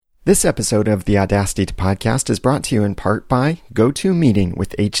This episode of the Audacity to Podcast is brought to you in part by GoToMeeting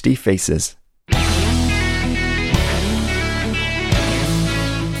with HD Faces.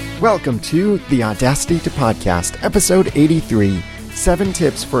 Welcome to the Audacity to Podcast, episode 83, 7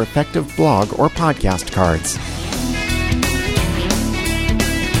 tips for effective blog or podcast cards.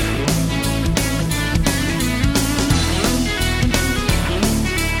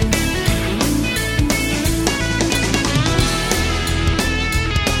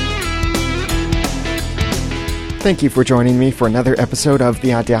 Thank you for joining me for another episode of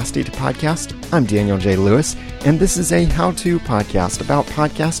the Audacity to Podcast. I'm Daniel J. Lewis, and this is a how-to podcast about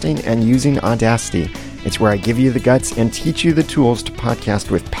podcasting and using Audacity. It's where I give you the guts and teach you the tools to podcast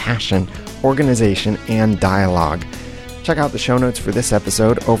with passion, organization, and dialogue. Check out the show notes for this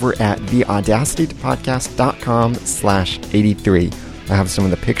episode over at theaudacitytopodcast.com/83. I have some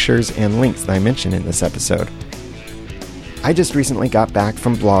of the pictures and links that I mentioned in this episode. I just recently got back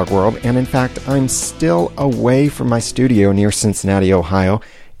from Blog World, and in fact, I'm still away from my studio near Cincinnati, Ohio,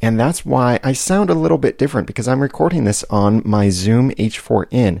 and that's why I sound a little bit different, because I'm recording this on my Zoom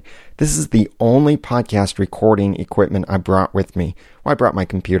H4n. This is the only podcast recording equipment I brought with me. Well, I brought my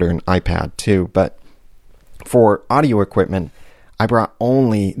computer and iPad too, but for audio equipment, I brought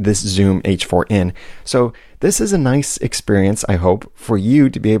only this Zoom H4n. So this is a nice experience, I hope, for you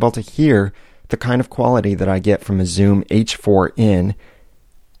to be able to hear the kind of quality that I get from a Zoom H4n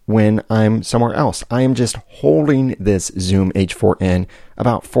when I'm somewhere else. I am just holding this Zoom H4n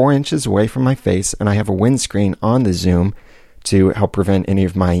about 4 inches away from my face, and I have a windscreen on the Zoom to help prevent any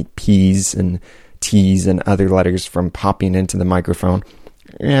of my P's and T's and other letters from popping into the microphone.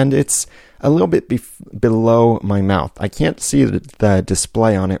 And it's a little bit below my mouth. I can't see the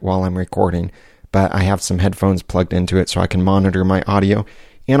display on it while I'm recording, but I have some headphones plugged into it so I can monitor my audio.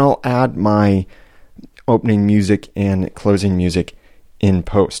 And I'll add my opening music and closing music in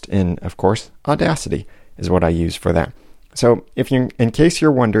post. And of course, Audacity is what I use for that. So in case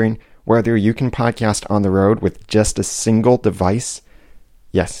you're wondering whether you can podcast on the road with just a single device,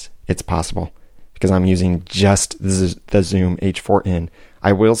 yes, it's possible, because I'm using just the Zoom H4n.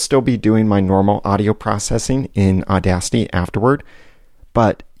 I will still be doing my normal audio processing in Audacity afterward,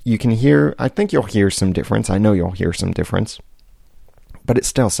 but you can hear, I think you'll hear some difference. I know you'll hear some difference. But it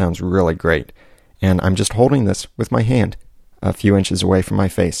still sounds really great. And I'm just holding this with my hand a few inches away from my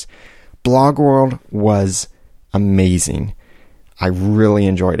face. Blog World was amazing. I really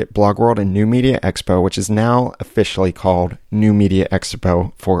enjoyed it. Blog World and New Media Expo, which is now officially called New Media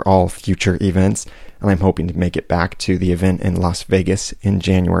Expo for all future events. And I'm hoping to make it back to the event in Las Vegas in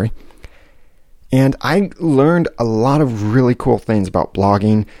January. And I learned a lot of really cool things about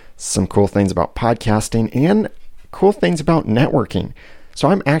blogging, some cool things about podcasting, and cool things about networking. So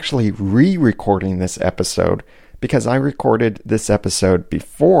I'm actually re-recording this episode because I recorded this episode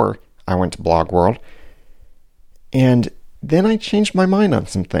before I went to Blog World. And then I changed my mind on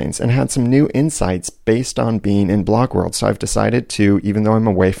some things and had some new insights based on being in Blog World. So I've decided to, even though I'm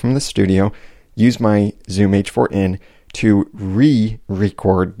away from the studio, use my Zoom H4n to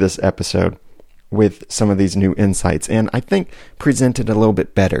re-record this episode with some of these new insights. And I think present it a little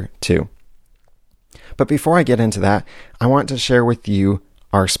bit better too. But before I get into that, I want to share with you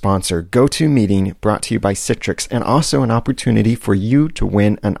our sponsor, GoToMeeting, brought to you by Citrix, and also an opportunity for you to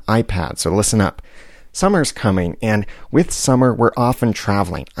win an iPad. So listen up. Summer's coming, and with summer, we're often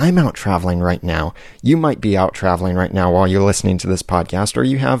traveling. I'm out traveling right now. You might be out traveling right now while you're listening to this podcast, or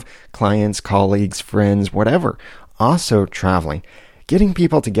you have clients, colleagues, friends, whatever, also traveling. Getting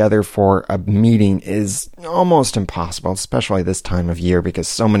people together for a meeting is almost impossible, especially this time of year, because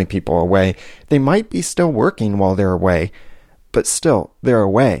so many people are away. They might be still working while they're away, but still, they're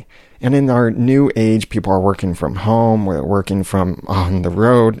away. And in our new age, people are working from home, we're working from on the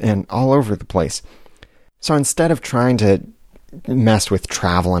road, and all over the place. So instead of trying to mess with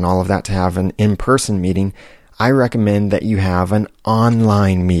travel and all of that to have an in-person meeting, I recommend that you have an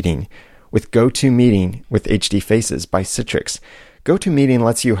online meeting with GoToMeeting with HD Faces by Citrix. GoToMeeting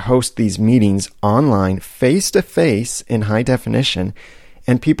lets you host these meetings online, face-to-face in high definition,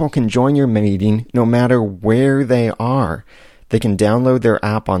 and people can join your meeting no matter where they are. They can download their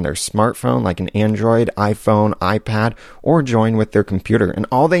app on their smartphone, like an Android, iPhone, iPad, or join with their computer. And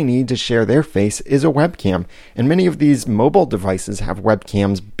all they need to share their face is a webcam. And many of these mobile devices have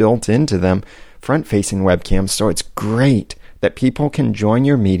webcams built into them, front-facing webcams, so it's great that people can join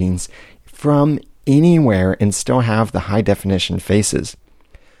your meetings from anywhere and still have the high definition faces.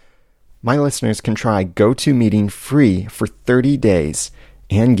 My listeners can try GoToMeeting free for 30 days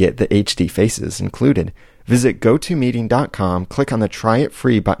and get the HD faces included. Visit GoToMeeting.com, click on the Try It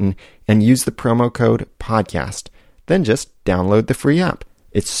Free button, and use the promo code PODCAST. Then just download the free app.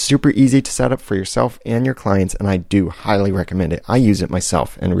 It's super easy to set up for yourself and your clients, and I do highly recommend it. I use it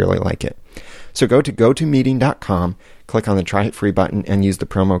myself and really like it. So go to gotomeeting.com, click on the Try It Free button, and use the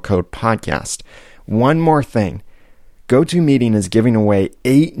promo code podcast. One more thing. GoToMeeting is giving away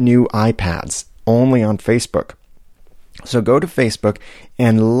 8 new iPads only on Facebook. So go to Facebook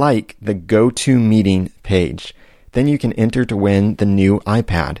and like the GoToMeeting page. Then you can enter to win the new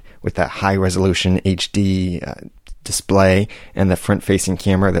iPad with that high-resolution HD display and the front-facing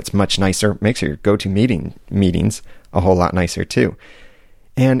camera that's much nicer. Makes your GoToMeeting meetings a whole lot nicer too.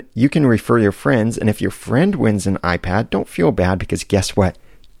 And you can refer your friends, and if your friend wins an iPad, don't feel bad because guess what?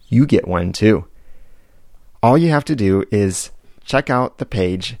 You get one too. All you have to do is check out the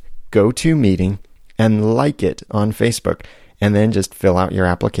page, GoToMeeting, and like it on Facebook, and then just fill out your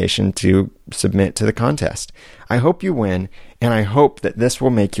application to submit to the contest. I hope you win, and I hope that this will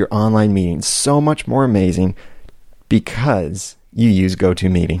make your online meetings so much more amazing because you use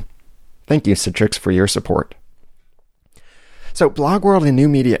GoToMeeting. Thank you, Citrix, for your support. So Blog World and New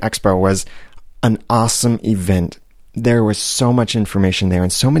Media Expo was an awesome event. There was so much information there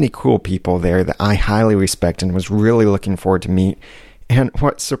and so many cool people there that I highly respect and was really looking forward to meet. And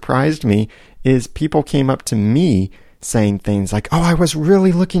what surprised me is people came up to me saying things like, "Oh, I was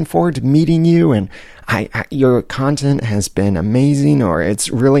really looking forward to meeting you, and your content has been amazing," or "It's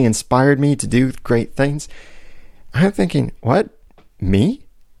really inspired me to do great things." I'm thinking, what? Me?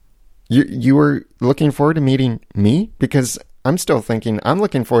 You were looking forward to meeting me? Because I'm still thinking I'm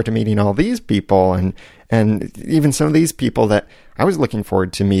looking forward to meeting all these people, and even some of these people that I was looking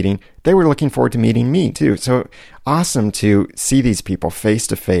forward to meeting, they were looking forward to meeting me too. So awesome to see these people face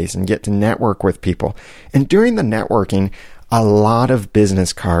to face and get to network with people. And during the networking, a lot of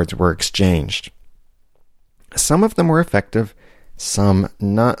business cards were exchanged. Some of them were effective, some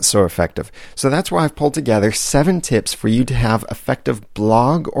not so effective. So that's why I've pulled together 7 tips for you to have effective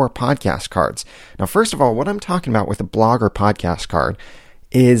blog or podcast cards. Now, first of all, what I'm talking about with a blog or podcast card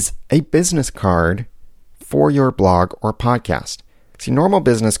is a business card for your blog or podcast. See, normal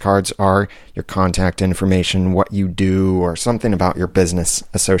business cards are your contact information, what you do, or something about your business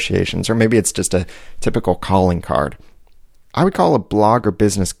associations, or maybe it's just a typical calling card. I would call a blog or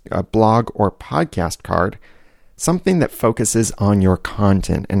podcast card something that focuses on your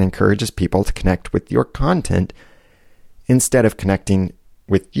content and encourages people to connect with your content instead of connecting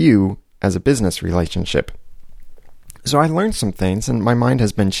with you as a business relationship. So I learned some things, and my mind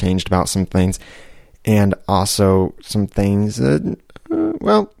has been changed about some things, and also some things that,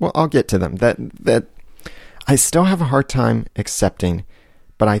 well, I'll get to them, that I still have a hard time accepting,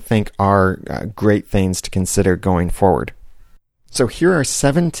 but I think are great things to consider going forward. So here are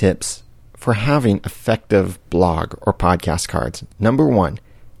 7 tips for having effective blog or podcast cards. Number 1,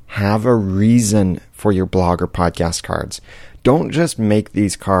 have a reason for your blog or podcast cards. Don't just make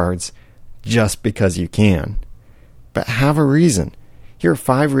these cards just because you can, but have a reason. Here are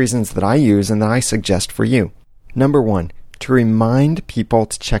 5 reasons that I use and that I suggest for you. Number 1, to remind people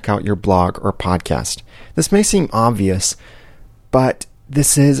to check out your blog or podcast. This may seem obvious, but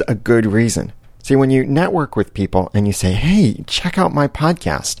this is a good reason. See, when you network with people and you say, "Hey, check out my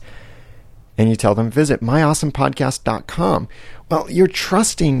podcast," and you tell them, visit myawesomepodcast.com. Well, you're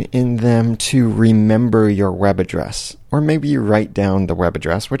trusting in them to remember your web address. Or maybe you write down the web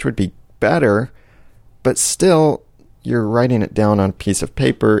address, which would be better, but still you're writing it down on a piece of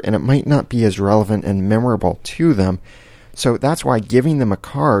paper and it might not be as relevant and memorable to them. So that's why giving them a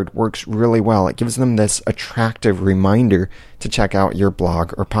card works really well. It gives them this attractive reminder to check out your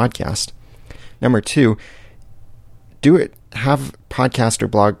blog or podcast. Number 2, have podcast or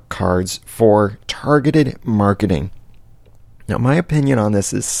blog cards for targeted marketing. Now, my opinion on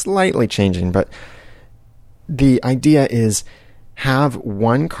this is slightly changing, but the idea is have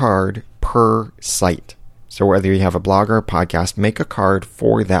one card per site. So whether you have a blog or a podcast, make a card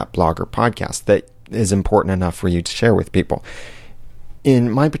for that blog or podcast that is important enough for you to share with people.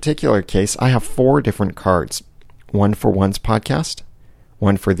 In my particular case, I have 4 different cards. One for One's podcast,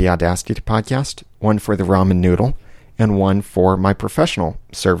 one for the Audacity podcast, one for the Ramen Noodle, and one for my professional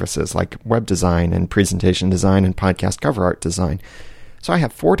services like web design and presentation design and podcast cover art design. So I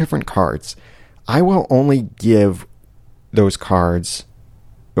have 4 different cards. I will only give those cards,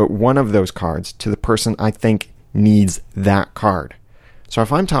 one of those cards, to the person I think needs that card. So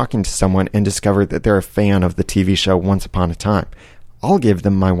if I'm talking to someone and discover that they're a fan of the TV show Once Upon a Time, I'll give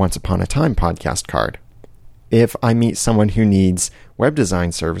them my Once Upon a Time podcast card. If I meet someone who needs web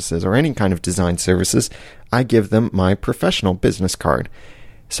design services or any kind of design services, I give them my professional business card.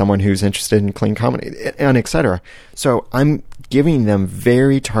 Someone who's interested in clean comedy, and etc. So I'm giving them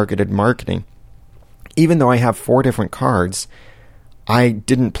very targeted marketing. Even though I have 4 different cards, I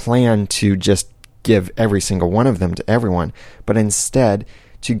didn't plan to just give every single one of them to everyone, but instead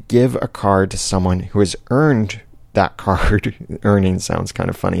to give a card to someone who has earned that card. Earning sounds kind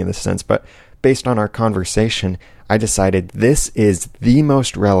of funny in this sense, but based on our conversation, I decided this is the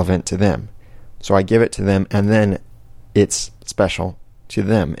most relevant to them. So I give it to them, and then it's special to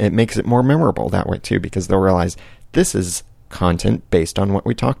them. It makes it more memorable that way too, because they'll realize this is content based on what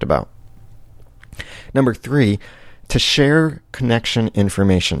we talked about. Number 3, to share connection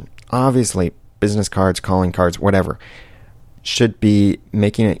information. Obviously, business cards, calling cards, whatever, should be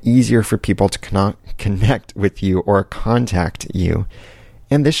making it easier for people to connect with you or contact you.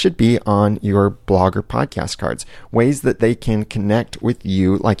 And this should be on your blog or podcast cards, ways that they can connect with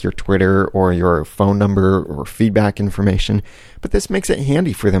you, like your Twitter or your phone number or feedback information. But this makes it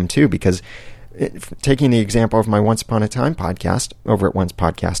handy for them too, because taking the example of my Once Upon a Time podcast over at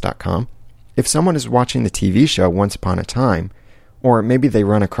oncepodcast.com, if someone is watching the TV show Once Upon a Time, or maybe they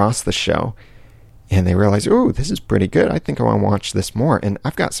run across the show and they realize, oh, this is pretty good, I think I want to watch this more, and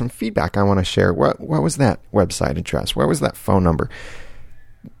I've got some feedback I want to share. What was that website address? What was that phone number?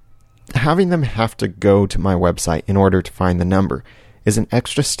 Having them have to go to my website in order to find the number is an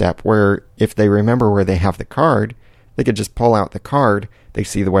extra step where if they remember where they have the card, they could just pull out the card, they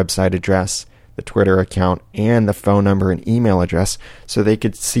see the website address, the Twitter account, and the phone number and email address, so they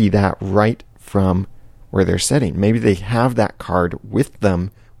could see that right from where they're sitting. Maybe they have that card with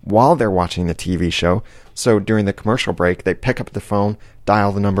them while they're watching the TV show, so during the commercial break, they pick up the phone,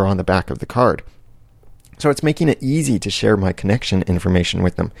 dial the number on the back of the card. So it's making it easy to share my connection information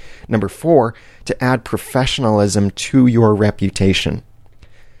with them. Number 4, to add professionalism to your reputation.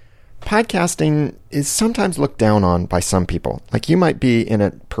 Podcasting is sometimes looked down on by some people. Like, you might be in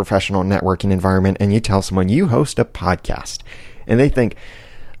a professional networking environment and you tell someone you host a podcast, and they think,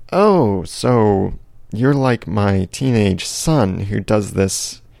 oh, so you're like my teenage son who does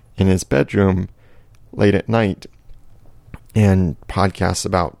this in his bedroom late at night and podcasts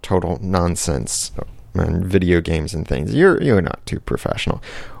about total nonsense and video games and things. You're not too professional.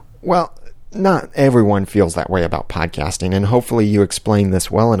 Well, not everyone feels that way about podcasting, and hopefully you explain this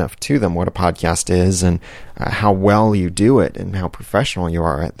well enough to them, what a podcast is and how well you do it and how professional you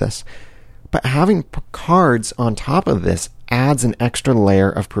are at this. But having cards on top of this adds an extra layer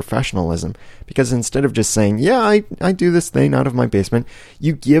of professionalism, because instead of just saying, yeah, I do this thing out of my basement,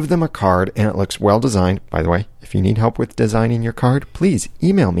 you give them a card and it looks well designed. By the way, if you need help with designing your card, please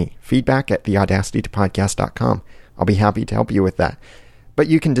email me, feedback@theaudacitytopodcast.com. I'll be happy to help you with that. But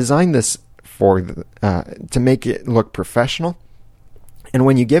you can design this to make it look professional, and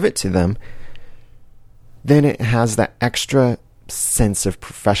when you give it to them, then it has that extra sense of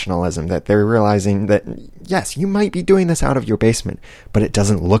professionalism that they're realizing that, yes, you might be doing this out of your basement, but it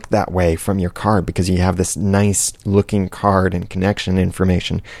doesn't look that way from your card because you have this nice looking card and connection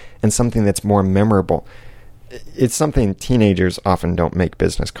information and something that's more memorable. It's something teenagers often don't make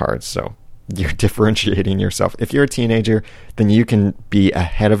business cards, so you're differentiating yourself. If you're a teenager, then you can be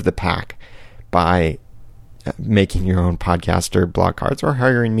ahead of the pack by making your own podcast or blog cards or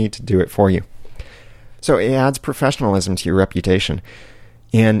hiring me to do it for you. So it adds professionalism to your reputation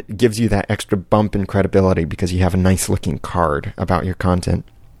and gives you that extra bump in credibility because you have a nice looking card about your content.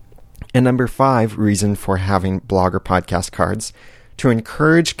 And number 5 reason for having blog or podcast cards, to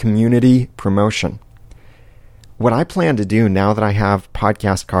encourage community promotion. What I plan to do now that I have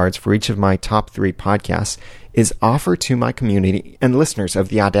podcast cards for each of my top 3 podcasts is offer to my community and listeners of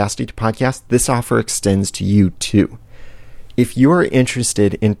the Audacity to Podcast, this offer extends to you too. If you are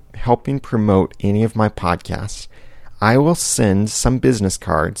interested in helping promote any of my podcasts, I will send some business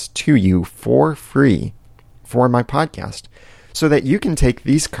cards to you for free for my podcast so that you can take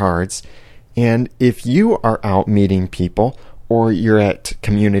these cards, and if you are out meeting people or you're at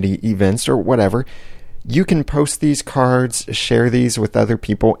community events or whatever, you can post these cards, share these with other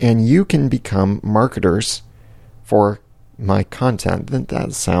people, and you can become marketers for my content.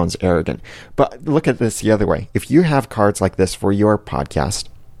 That sounds arrogant, but look at this the other way. If you have cards like this for your podcast,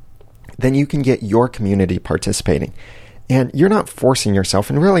 then you can get your community participating, and you're not forcing yourself,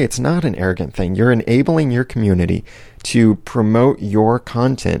 and really it's not an arrogant thing. You're enabling your community to promote your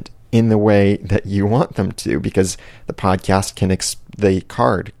content in the way that you want them to, because the podcast the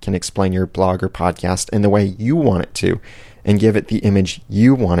card can explain your blog or podcast in the way you want it to and give it the image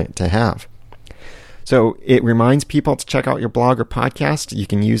you want it to have. So it reminds people to check out your blog or podcast. You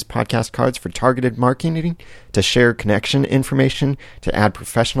can use podcast cards for targeted marketing, to share connection information, to add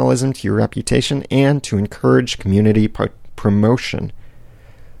professionalism to your reputation, and to encourage community promotion.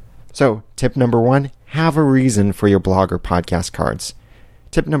 So tip number 1, have a reason for your blog or podcast cards.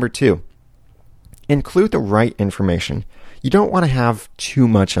 Tip number 2, include the right information. You don't want to have too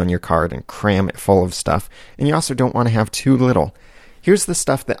much on your card and cram it full of stuff, and you also don't want to have too little. Here's the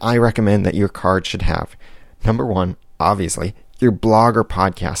stuff that I recommend that your card should have. Number one, obviously, your blog or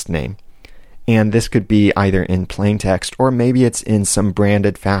podcast name. And this could be either in plain text or maybe it's in some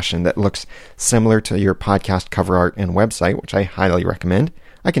branded fashion that looks similar to your podcast cover art and website, which I highly recommend.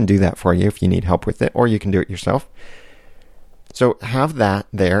 I can do that for you if you need help with it, or you can do it yourself. So have that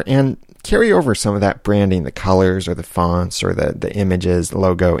there and carry over some of that branding, the colors or the fonts or the images, the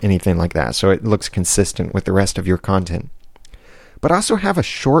logo, anything like that, so it looks consistent with the rest of your content. But also have a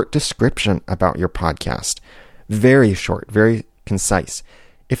short description about your podcast. Very short, very concise.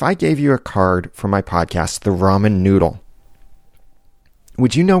 If I gave you a card for my podcast, The Ramen Noodle,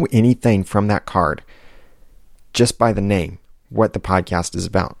 would you know anything from that card just by the name, what the podcast is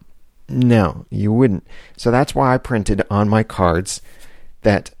about? No, you wouldn't. So that's why I printed on my cards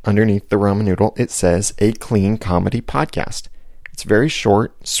that underneath The Ramen Noodle, it says A Clean Comedy Podcast. It's very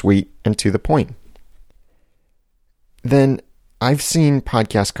short, sweet, and to the point. Then I've seen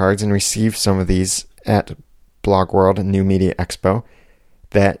podcast cards and received some of these at Blog World and New Media Expo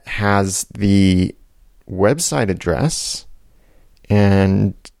that has the website address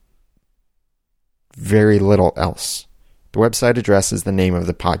and very little else. The website address is the name of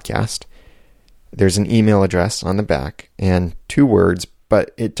the podcast. There's an email address on the back and 2 words,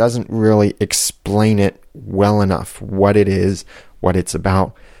 but it doesn't really explain it well enough, what it is, what it's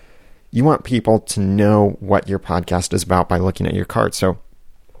about. You want people to know what your podcast is about by looking at your card. So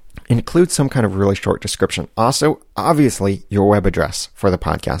include some kind of really short description. Also, obviously, your web address for the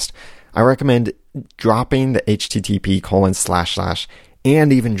podcast. I recommend dropping the http://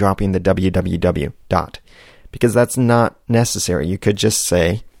 and even dropping the www. Because that's not necessary. You could just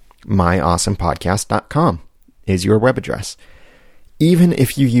say myawesomepodcast.com is your web address. Even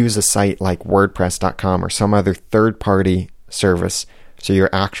if you use a site like WordPress.com or some other third-party service, so your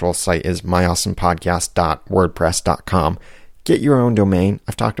actual site is myawesomepodcast.wordpress.com, get your own domain.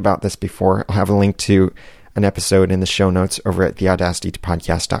 I've talked about this before. I'll have a link to an episode in the show notes over at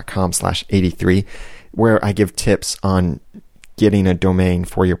theaudacitytopodcast.com/83, where I give tips on getting a domain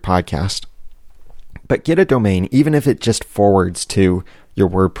for your podcast. But get a domain, even if it just forwards to your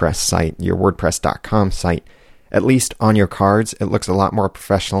WordPress site, your WordPress.com site. At least on your cards, it looks a lot more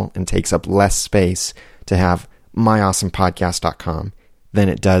professional and takes up less space to have myawesomepodcast.com than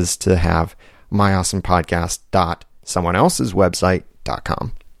it does to have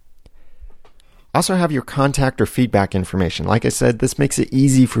myawesomepodcast.someoneelseswebsite.com. Also have your contact or feedback information. Like I said, this makes it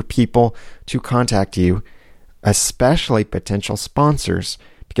easy for people to contact you, especially potential sponsors,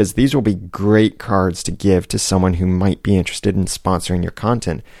 because these will be great cards to give to someone who might be interested in sponsoring your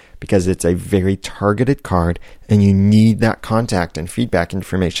content, because it's a very targeted card and you need that contact and feedback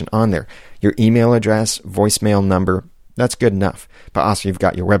information on there. Your email address, voicemail number, that's good enough. But also you've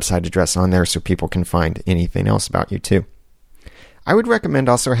got your website address on there so people can find anything else about you too. I would recommend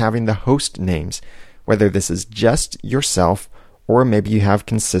also having the host names, whether this is just yourself or maybe you have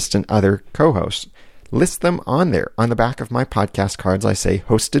consistent other co-hosts. List them on there. On the back of my podcast cards, I say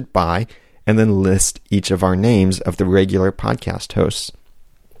hosted by, and then list each of our names of the regular podcast hosts.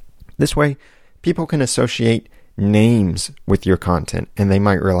 This way, people can associate names with your content, and they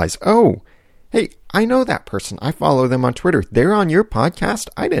might realize, oh, hey, I know that person. I follow them on Twitter. They're on your podcast?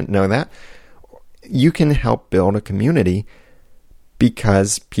 I didn't know that. You can help build a community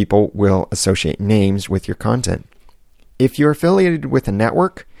because people will associate names with your content. If you're affiliated with a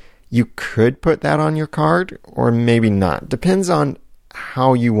network, you could put that on your card or maybe not. Depends on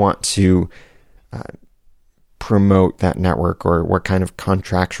how you want to promote that network or what kind of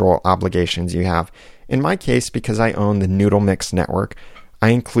contractual obligations you have. In my case, because I own the Noodle Mix network, I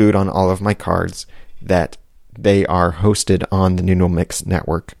include on all of my cards that they are hosted on the Noodle Mix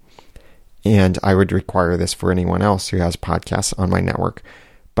network. And I would require this for anyone else who has podcasts on my network.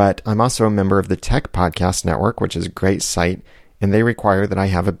 But I'm also a member of the Tech Podcast Network, which is a great site. And they require that I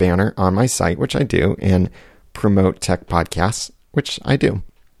have a banner on my site, which I do, and promote tech podcasts, which I do.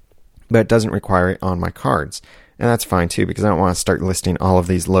 But it doesn't require it on my cards. And that's fine too, because I don't want to start listing all of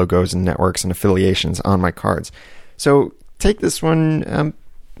these logos and networks and affiliations on my cards. So take this one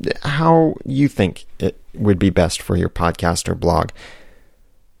how you think it would be best for your podcast or blog.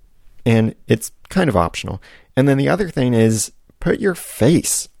 And it's kind of optional. And then the other thing is, put your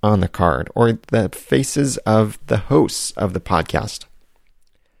face on the card or the faces of the hosts of the podcast.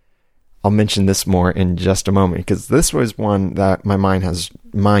 I'll mention this more in just a moment because this was one that my mind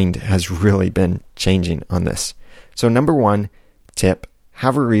has really been changing on this. So number 1 tip,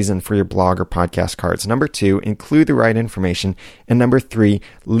 have a reason for your blog or podcast cards. Number 2, include the right information. And number 3,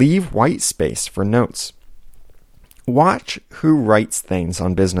 leave white space for notes. Watch who writes things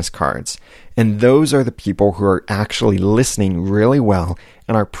on business cards, and those are the people who are actually listening really well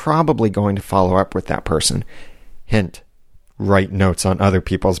and are probably going to follow up with that person. Hint, write notes on other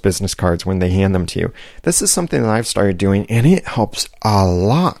people's business cards when they hand them to you. This is something that I've started doing, and it helps a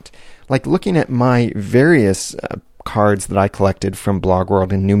lot. Like looking at my various cards that I collected from Blog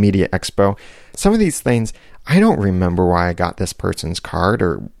World and New Media Expo, some of these things, I don't remember why I got this person's card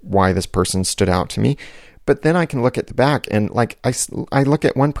or why this person stood out to me. But then I can look at the back and like I look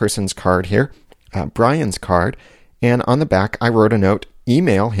at one person's card here, Brian's card, and on the back I wrote a note,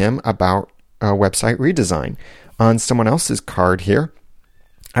 email him about a website redesign. On someone else's card here,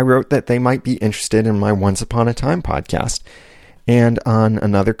 I wrote that they might be interested in my Once Upon a Time podcast. And on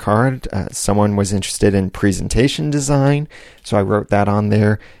another card, someone was interested in presentation design, so I wrote that on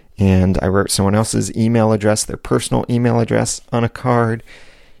there. And I wrote someone else's email address, their personal email address, on a card.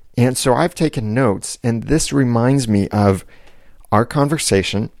 And so I've taken notes, and this reminds me of our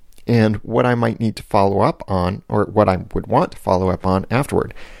conversation and what I might need to follow up on, or what I would want to follow up on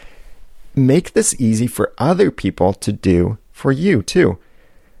afterward. Make this easy for other people to do for you too.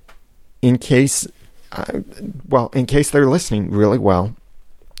 In case they're listening really well.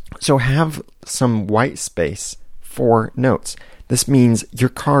 So have some white space for notes. This means your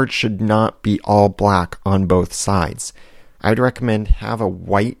card should not be all black on both sides. I'd recommend have a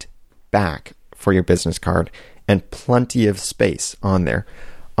white back for your business card and plenty of space on there.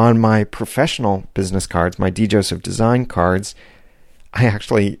 On my professional business cards, my D. Joseph Design cards, I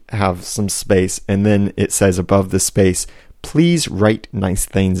actually have some space, and then it says above the space, please write nice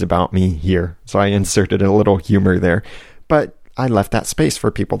things about me here. So I inserted a little humor there, but I left that space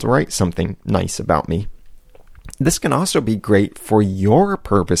for people to write something nice about me. This can also be great for your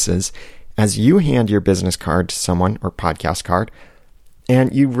purposes as you hand your business card to someone, or podcast card,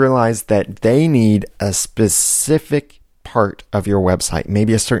 and you realize that they need a specific part of your website,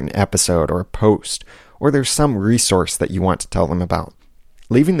 maybe a certain episode or a post, or there's some resource that you want to tell them about.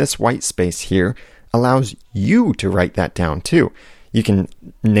 Leaving this white space here allows you to write that down too. You can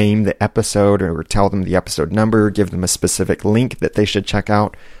name the episode or tell them the episode number, give them a specific link that they should check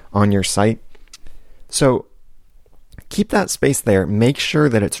out on your site. So keep that space there. Make sure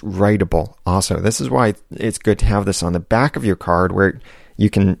that it's writable also. This is why it's good to have this on the back of your card where you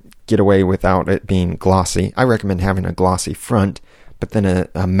can get away without it being glossy. I recommend having a glossy front, but then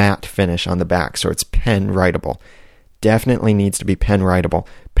a matte finish on the back so it's pen writable. Definitely needs to be pen writable.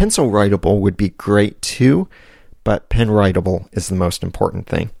 Pencil writable would be great too, but pen writable is the most important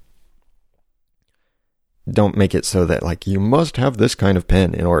thing. Don't make it so that like you must have this kind of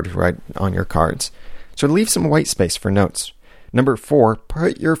pen in order to write on your cards. So leave some white space for notes. Number 4,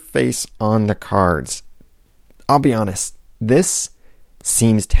 put your face on the cards. I'll be honest, this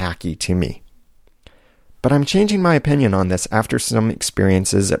seems tacky to me. But I'm changing my opinion on this after some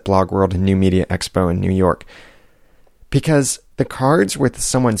experiences at Blog World and New Media Expo in New York. Because the cards with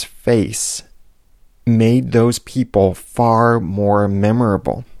someone's face made those people far more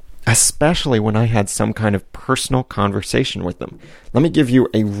memorable, especially when I had some kind of personal conversation with them. Let me give you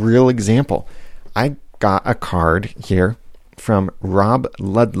a real example. I got a card here from Rob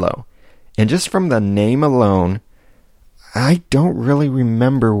Ludlow, and just from the name alone, I don't really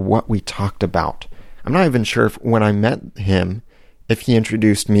remember what we talked about. I'm not even sure if when I met him, if he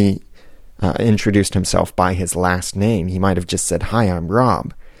introduced himself by his last name. He might have just said, "Hi, I'm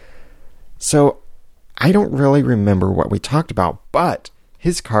Rob." So I don't really remember what we talked about, but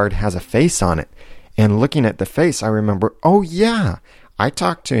his card has a face on it. And looking at the face, I remember, oh yeah, I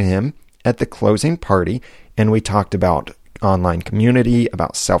talked to him at the closing party, and we talked about online community,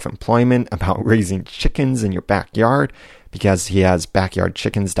 about self-employment, about raising chickens in your backyard, because he has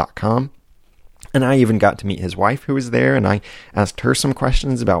backyardchickens.com. And I even got to meet his wife who was there, and I asked her some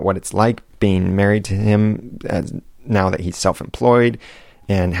questions about what it's like being married to him now that he's self-employed,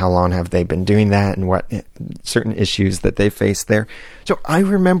 and how long have they been doing that, and what certain issues that they face there. So I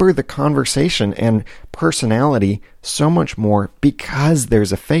remember the conversation and personality so much more because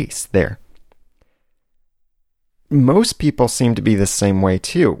there's a face there. Most people seem to be the same way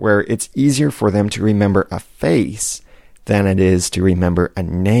too, where it's easier for them to remember a face than it is to remember a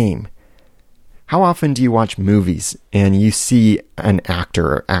name. How often do you watch movies and you see an actor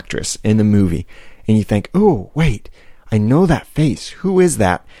or actress in the movie and you think, oh, wait, I know that face. Who is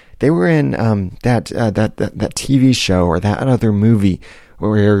that? They were in that TV show or that other movie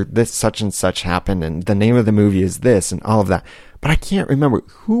where this such and such happened, and the name of the movie is this and all of that. But I can't remember.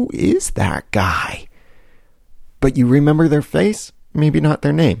 Who is that guy? But you remember their face, maybe not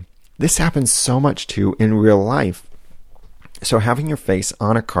their name. This happens so much too in real life. So having your face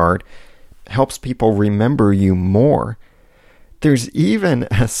on a card helps people remember you more. There's even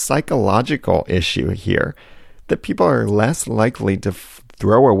a psychological issue here that people are less likely to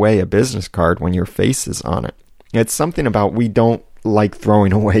throw away a business card when your face is on it. It's something about we don't like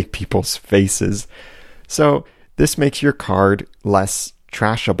throwing away people's faces. So this makes your card less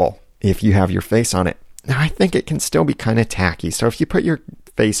trashable if you have your face on it. Now, I think it can still be kind of tacky. So if you put your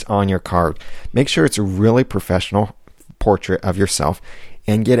face on your card, make sure it's a really professional portrait of yourself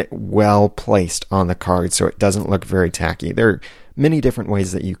and get it well placed on the card so it doesn't look very tacky. There are many different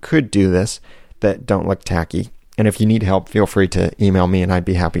ways that you could do this that don't look tacky. And if you need help, feel free to email me and I'd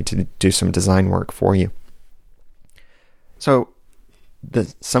be happy to do some design work for you. So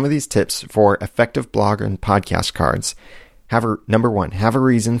some of these tips for effective blog and podcast cards. Number 1, have a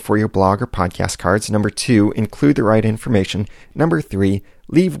reason for your blog or podcast cards. Number 2, include the right information. Number 3,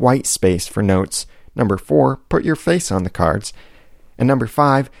 leave white space for notes. Number 4, put your face on the cards. And number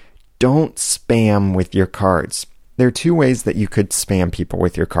 5, don't spam with your cards. There are 2 ways that you could spam people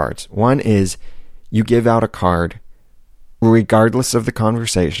with your cards. One is you give out a card regardless of the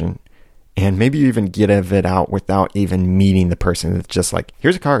conversation, and maybe you even give it out without even meeting the person. It's just like,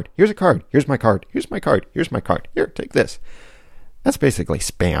 here's a card, here's a card, here's my card, here's my card, here's my card, here, take this. That's basically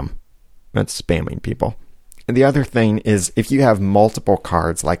spam. That's spamming people. And the other thing is if you have multiple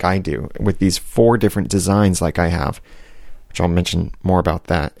cards like I do, with these 4 different designs like I have, which I'll mention more about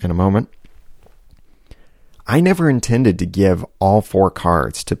that in a moment, I never intended to give all 4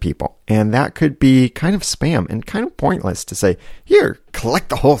 cards to people. And that could be kind of spam and kind of pointless to say, here, collect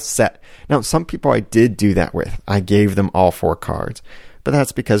the whole set. Now, some people I did do that with. I gave them all 4 cards. But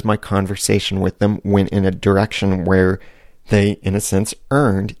that's because my conversation with them went in a direction where they, in a sense,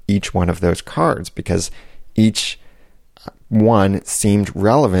 earned each one of those cards because each one seemed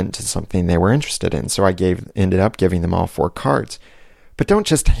relevant to something they were interested in. So I ended up giving them all 4 cards. But don't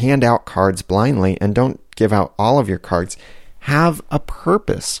just hand out cards blindly and don't give out all of your cards. Have a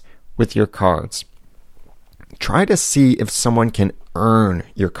purpose with your cards. Try to see if someone can earn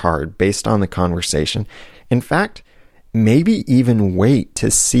your card based on the conversation. In fact, maybe even wait to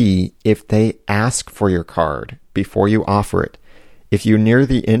see if they ask for your card before you offer it. If you're near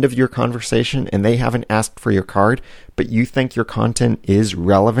the end of your conversation and they haven't asked for your card, but you think your content is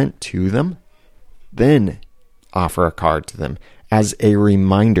relevant to them, then offer a card to them as a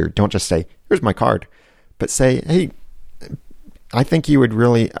reminder. Don't just say, here's my card, but say, hey, I think you would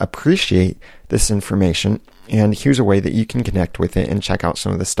really appreciate this information, and here's a way that you can connect with it and check out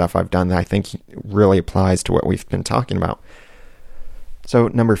some of the stuff I've done that I think really applies to what we've been talking about. So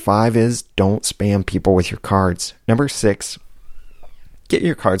number 5 is don't spam people with your cards. Number 6, get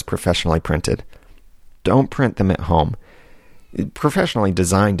your cards professionally printed. Don't print them at home. Professionally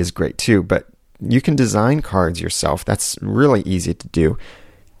designed is great too, but you can design cards yourself. That's really easy to do.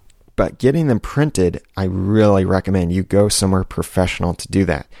 But getting them printed, I really recommend you go somewhere professional to do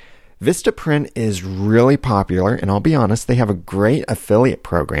that. Vistaprint is really popular, and I'll be honest, they have a great affiliate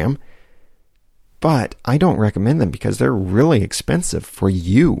program, but I don't recommend them because they're really expensive for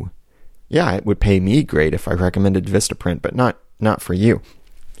you. Yeah, it would pay me great if I recommended Vistaprint, but not for you.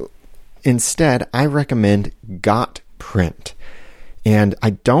 Instead, I recommend GotPrint. And I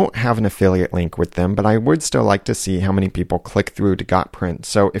don't have an affiliate link with them, but I would still like to see how many people click through to GotPrint.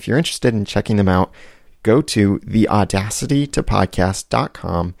 So if you're interested in checking them out, go to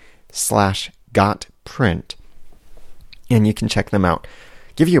theaudacitytopodcast.com/GotPrint and you can check them out.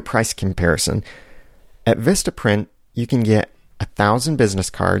 Give you a price comparison. At Vistaprint, you can get 1,000 business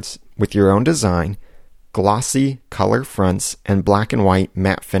cards with your own design, glossy color fronts, and black and white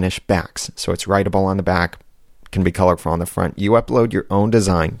matte finish backs. So it's writable on the back, can be colorful on the front. You upload your own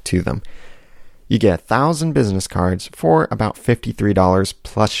design to them. You get 1,000 business cards for about $53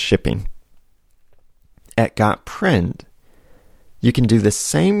 plus shipping. At GotPrint, you can do the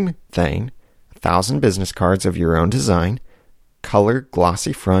same thing, 1,000 business cards of your own design, color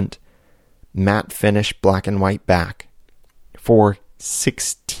glossy front, matte finish black and white back for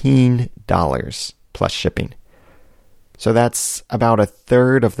 $16 plus shipping. So that's about a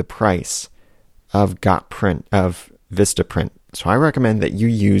third of the price of Vistaprint. So I recommend that you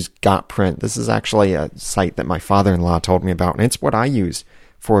use GotPrint. This is actually a site that my father-in-law told me about, and it's what I use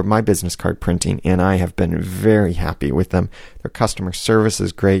for my business card printing, and I have been very happy with them. Their customer service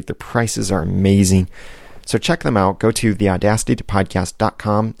is great. Their prices are amazing. So check them out. Go to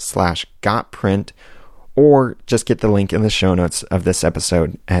theaudacitytopodcast.com/GotPrint, or just get the link in the show notes of this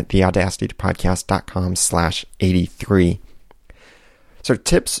episode at theaudacitytopodcast.com/83. So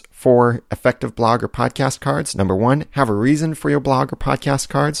tips for effective blog or podcast cards. Number 1, have a reason for your blog or podcast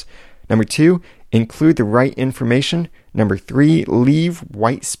cards. Number 2, include the right information. Number 3, leave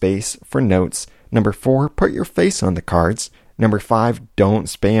white space for notes. Number 4, put your face on the cards. Number 5, don't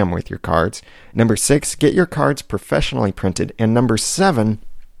spam with your cards. Number 6, get your cards professionally printed. And number 7,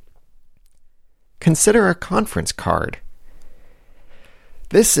 consider a conference card.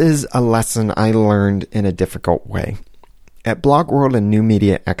 This is a lesson I learned in a difficult way. At Blog World and New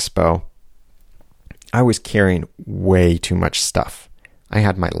Media Expo, I was carrying way too much stuff. I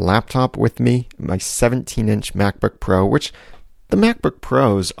had my laptop with me, my 17-inch MacBook Pro, which the MacBook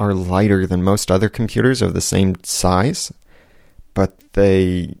Pros are lighter than most other computers of the same size, but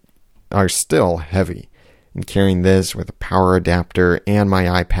they are still heavy. And carrying this with a power adapter and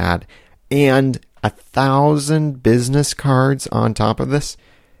my iPad and 1,000 business cards on top of this.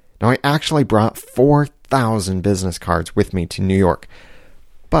 Now, I actually brought 4,000 business cards with me to New York,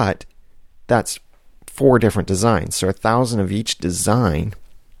 but that's 4 different designs, so 1,000 of each design.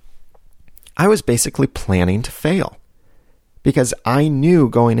 I was basically planning to fail because I knew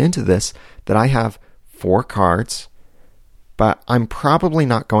going into this that I have 4 cards, but I'm probably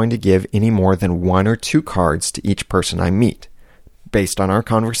not going to give any more than 1 or 2 cards to each person I meet, based on our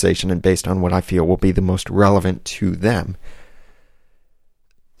conversation and based on what I feel will be the most relevant to them.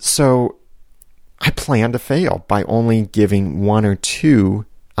 So I plan to fail by only giving 1 or 2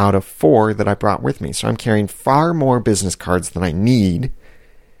 out of 4 that I brought with me. So I'm carrying far more business cards than I need.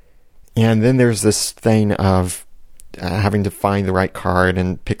 And then there's this thing of having to find the right card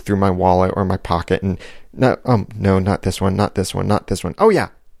and pick through my wallet or my pocket and no, not this one, not this one, not this one. Oh yeah,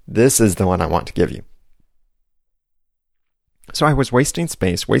 this is the one I want to give you. So I was wasting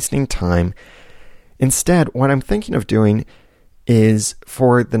space, wasting time. Instead, what I'm thinking of doing is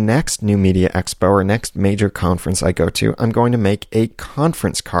for the next New Media Expo or next major conference I go to, I'm going to make a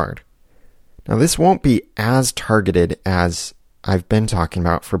conference card. Now, this won't be as targeted as I've been talking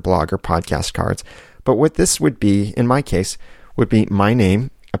about for blog or podcast cards, but what this would be, in my case, would be my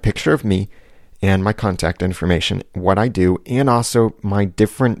name, a picture of me, and my contact information, what I do, and also my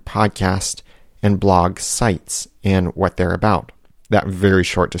different podcast and blog sites and what they're about. That very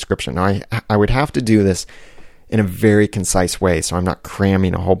short description. Now, I would have to do this in a very concise way, so I'm not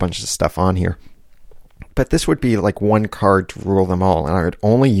cramming a whole bunch of stuff on here. But this would be like one card to rule them all, and I would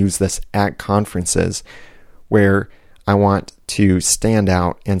only use this at conferences where I want to stand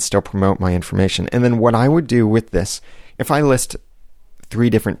out and still promote my information. And then what I would do with this, if I list 3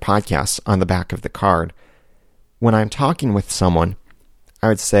 different podcasts on the back of the card, when I'm talking with someone, I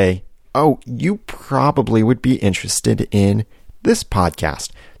would say, oh, you probably would be interested in this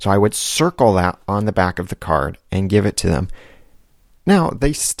podcast. So I would circle that on the back of the card and give it to them. Now,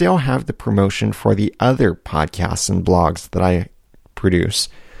 they still have the promotion for the other podcasts and blogs that I produce.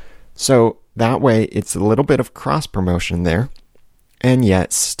 So that way, it's a little bit of cross-promotion there, and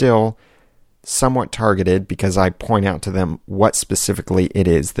yet still somewhat targeted because I point out to them what specifically it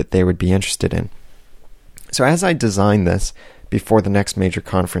is that they would be interested in. So as I design this before the next major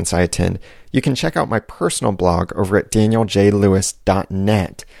conference I attend, you can check out my personal blog over at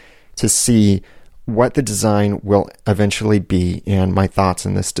danieljlewis.net to see what the design will eventually be and my thoughts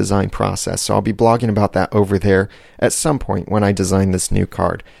in this design process. So I'll be blogging about that over there at some point when I design this new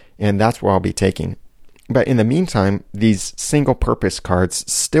card, and that's where I'll be taking. But in the meantime, these single-purpose cards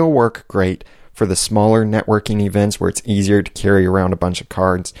still work great for the smaller networking events where it's easier to carry around a bunch of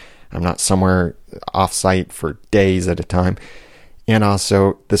cards. I'm not somewhere off-site for days at a time. And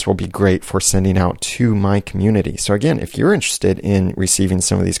also, this will be great for sending out to my community. So again, if you're interested in receiving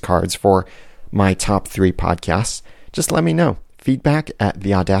some of these cards for my top 3 podcasts, just let me know. Feedback at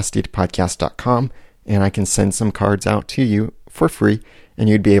theaudacitypodcast.com, and I can send some cards out to you for free, and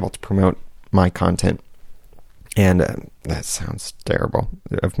you'd be able to promote my content. And that sounds terrible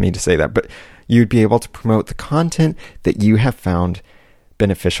of me to say that, but you'd be able to promote the content that you have found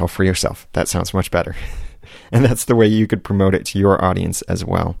beneficial for yourself. That sounds much better. And that's the way you could promote it to your audience as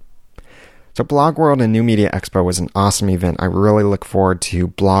well. So Blog World and New Media Expo was an awesome event. I really look forward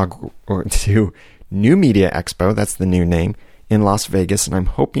to New Media Expo, that's the new name, in Las Vegas, and I'm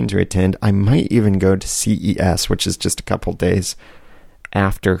hoping to attend. I might even go to CES, which is just a couple days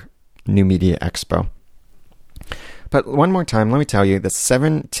after New Media Expo. But one more time, let me tell you the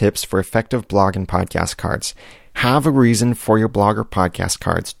 7 tips for effective blog and podcast cards. Have a reason for your blog or podcast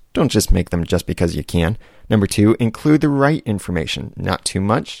cards. Don't just make them just because you can. Number 2, include the right information. Not too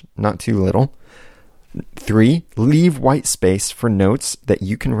much, not too little. 3, leave white space for notes that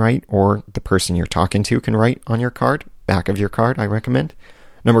you can write or the person you're talking to can write on your card. Back of your card, I recommend.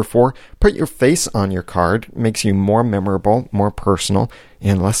 Number 4, put your face on your card. Makes you more memorable, more personal,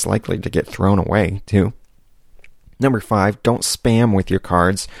 and less likely to get thrown away, too. Number 5, don't spam with your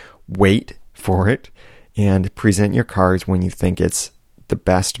cards. Wait for it and present your cards when you think it's the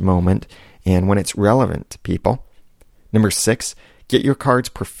best moment and when it's relevant to people. Number 6, get your cards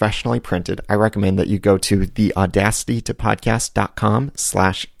professionally printed. I recommend that you go to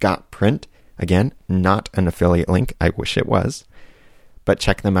theaudacitytopodcast.com/gotprint. Again, not an affiliate link. I wish it was. But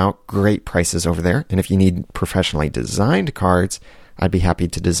check them out. Great prices over there. And if you need professionally designed cards, I'd be happy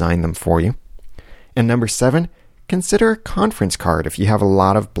to design them for you. And number 7, consider a conference card if you have a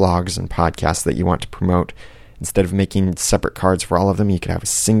lot of blogs and podcasts that you want to promote. Instead of making separate cards for all of them, you could have a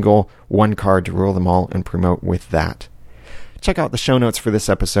single one card to rule them all and promote with that. Check out the show notes for this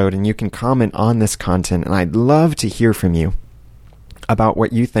episode and you can comment on this content, and I'd love to hear from you about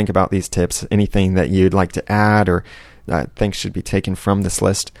what you think about these tips, anything that you'd like to add or think should be taken from this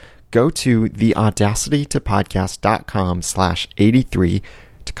list. Go to theaudacitytopodcast.com/83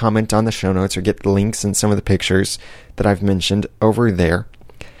 to comment on the show notes or get the links and some of the pictures that I've mentioned over there.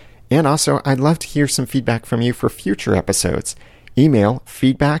 And also, I'd love to hear some feedback from you for future episodes. Email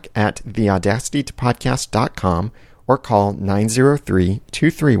feedback@theaudacitytopodcast.com or call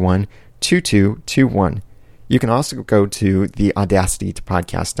 903-231-2221. You can also go to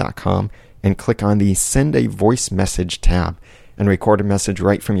theaudacitytopodcast.com and click on the Send a Voice Message tab and record a message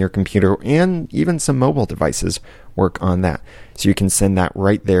right from your computer, and even some mobile devices work on that. So you can send that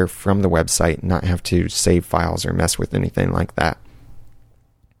right there from the website, not have to save files or mess with anything like that.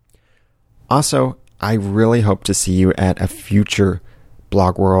 Also, I really hope to see you at a future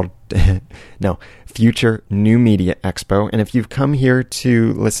future New Media Expo. And if you've come here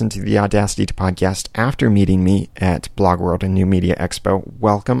to listen to the Audacity to Podcast after meeting me at Blog World and New Media Expo,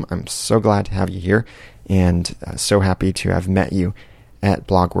 welcome. I'm so glad to have you here and so happy to have met you at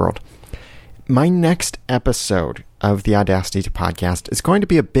Blog World. My next episode of the Audacity to Podcast is going to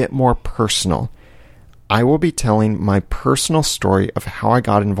be a bit more personal. I will be telling my personal story of how I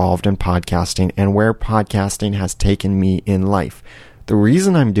got involved in podcasting and where podcasting has taken me in life. The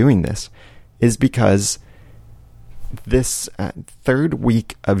reason I'm doing this is because this third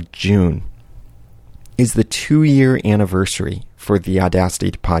week of June is the 2-year anniversary for the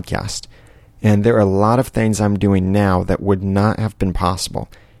Audacity to Podcast. And there are a lot of things I'm doing now that would not have been possible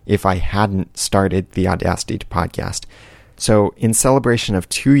if I hadn't started the Audacity to Podcast. So in celebration of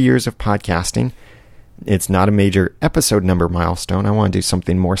 2 years of podcasting, it's not a major episode number milestone. I want to do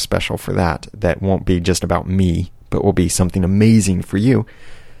something more special for that won't be just about me, but will be something amazing for you.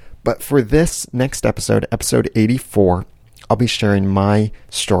 But for this next episode, episode 84, I'll be sharing my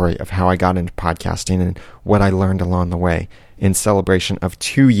story of how I got into podcasting and what I learned along the way in celebration of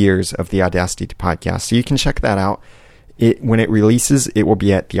 2 years of the Audacity to Podcast. So you can check that out. When it releases, it will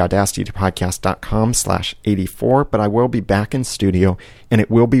be at theaudacitytopodcast.com/84, but I will be back in studio and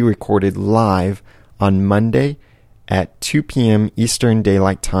it will be recorded live on Monday at 2 p.m. Eastern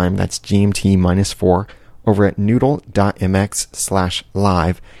Daylight Time. That's GMT -4. Over at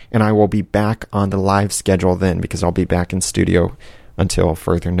noodle.mx/live, and I will be back on the live schedule then because I'll be back in studio until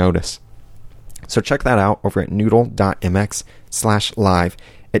further notice. So check that out over at noodle.mx/live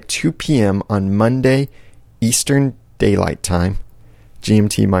at 2 p.m. on Monday Eastern Daylight Time,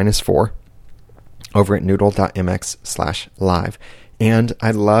 GMT -4, over at noodle.mx/live. And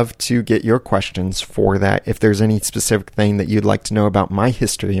I'd love to get your questions for that. If there's any specific thing that you'd like to know about my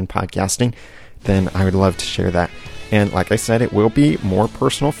history in podcasting, then I would love to share that. And like I said, it will be more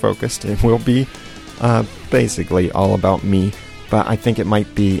personal focused. It will be basically all about me, but I think it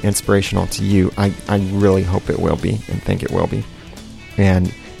might be inspirational to you. I really hope it will be and think it will be.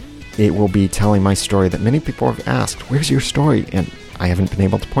 And it will be telling my story that many people have asked, where's your story? And I haven't been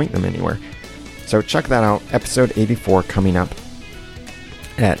able to point them anywhere. So check that out. Episode 84 coming up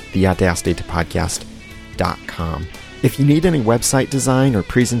at theaudacitytopodcast.com. If you need any website design or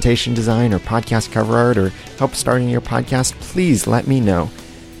presentation design or podcast cover art or help starting your podcast, please let me know.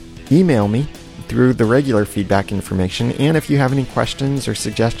 Email me through the regular feedback information, and if you have any questions or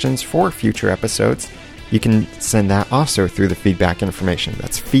suggestions for future episodes, you can send that also through the feedback information.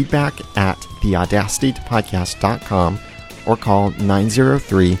 That's feedback@theaudacitytopodcast.com or call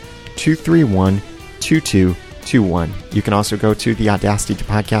 903-231-2221. You can also go to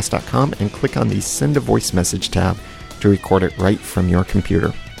theaudacitytopodcast.com and click on the Send a Voice Message tab to record it right from your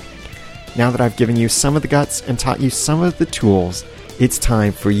computer. Now that I've given you some of the guts and taught you some of the tools, it's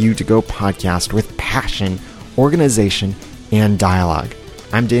time for you to go podcast with passion, organization, and dialogue.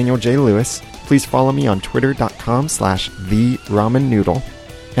 I'm Daniel J. Lewis. Please follow me on twitter.com/theramennoodle,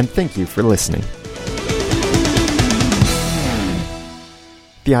 and thank you for listening.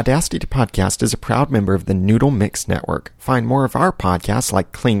 The Audacity to Podcast is a proud member of the Noodle Mix Network. Find more of our podcasts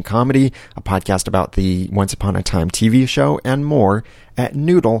like Clean Comedy, a podcast about the Once Upon a Time TV show, and more at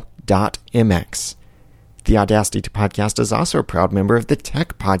noodle.mx/network. audacity.mx. The Audacity podcast is also a proud member of the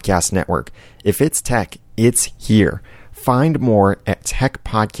Tech Podcast Network. If it's tech, it's here. Find more at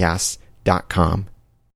techpodcasts.com.